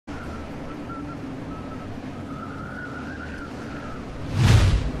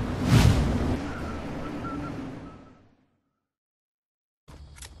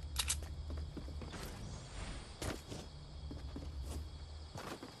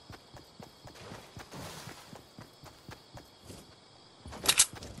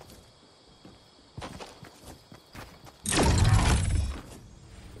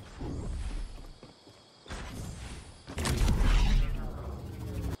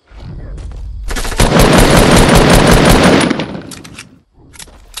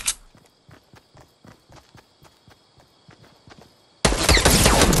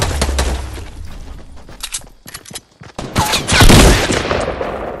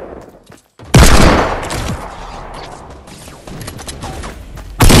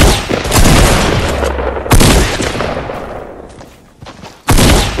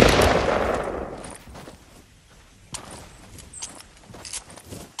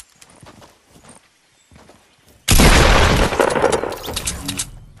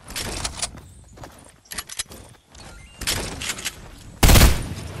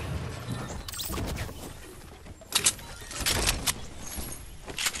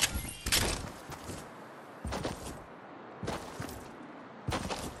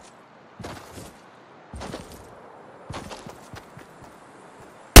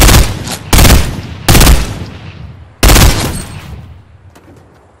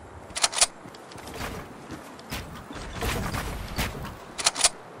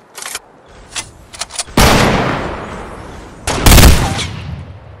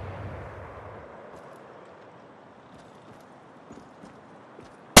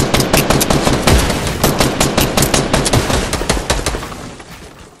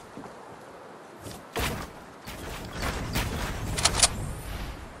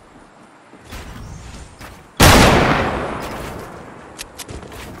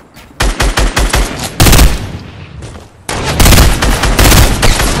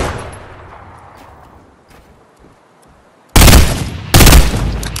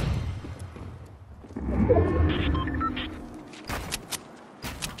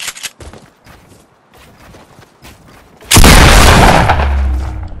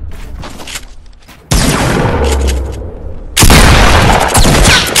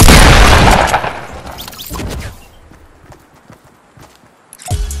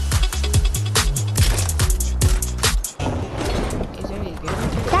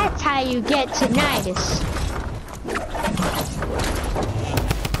you get tinnitus.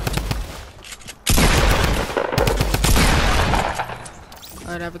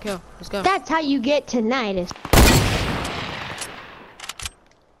 Alright, I have a kill. Let's go. That's how you get tinnitus.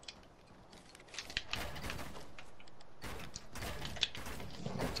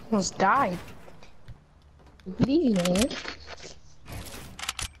 Almost died. Good evening, man.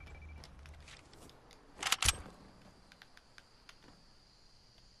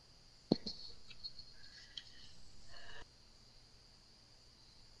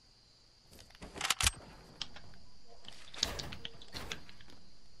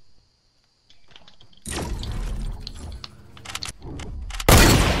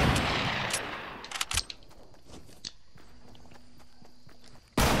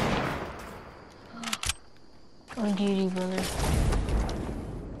 On duty, brother.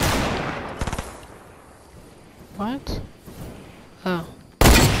 What? Oh.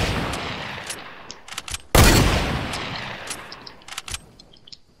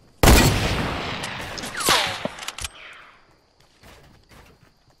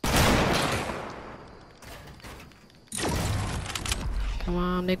 Come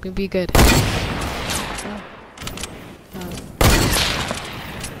on, make me be good.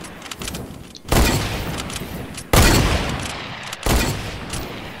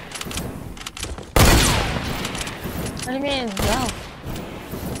 Let me in, go.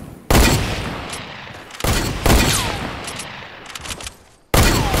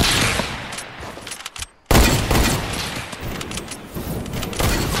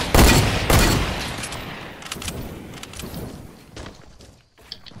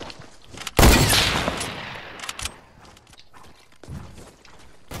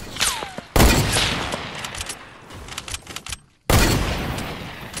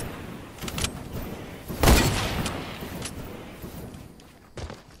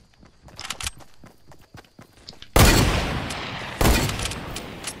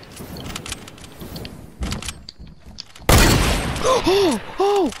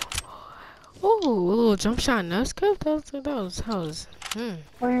 Oh, a little jump shot no scope. That was.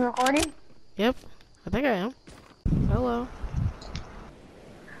 Are you recording? Yep, I think I am. Hello.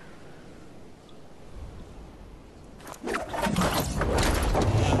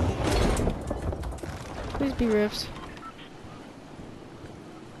 Please be rifts.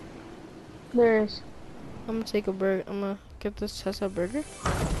 There is. I'm gonna take a burger. I'm gonna get this Tessa burger.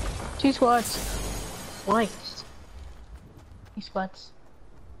 2 squads. Nice. 2 squads.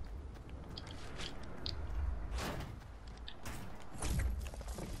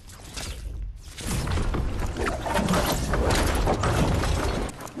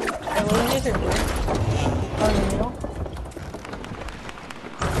 Alright, what do you guys are doing? Oh, in the middle?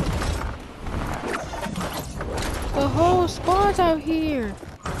 The whole squad's out here.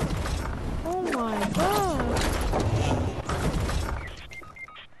 Oh my god.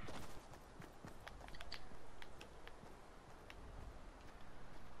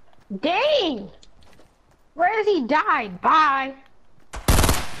 Dang! Where has he died? Bye!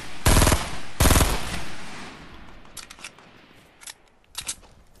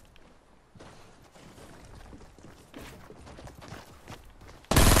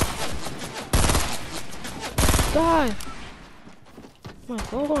 Die! Oh my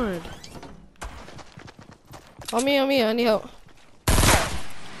lord. On me, I need help.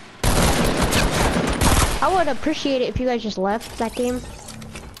 I would appreciate it if you guys just left that game.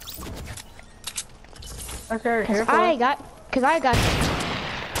 Okay, Cause I got.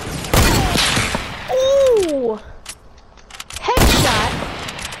 Ooh! Headshot!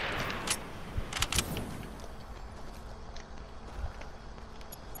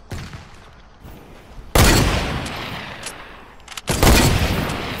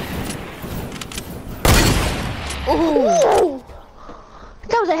 Ooh!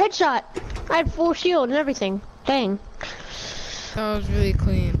 That was a headshot! I had full shield and everything. Dang. That was really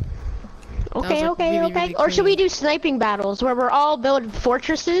clean. Okay, like okay, really, okay. really Or should we clean. do sniping battles where we're all building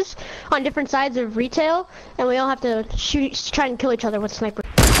fortresses on different sides of retail and we all have to shoot, try and kill each other with snipers?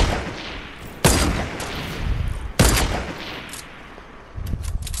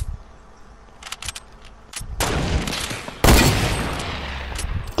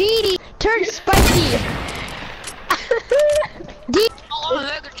 Dee turn spiky! Dee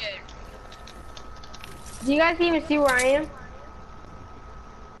Do you guys even see where I am?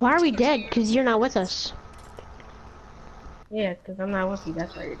 Why are we dead? Because you're not with us. Yeah, because I'm not with you,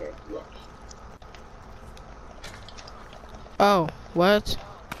 that's why you're dead. Yeah. Oh, what?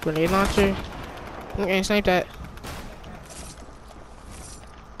 Grenade launcher? Okay, snipe that.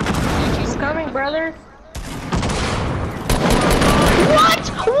 I'm coming, brother. What?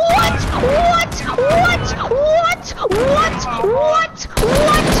 What? What? What? What? What? What?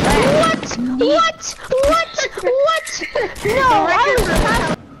 What? What? What? What? No, I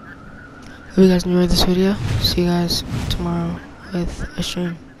was. Hope you guys enjoyed this video. See you guys tomorrow with a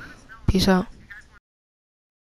stream. Peace out.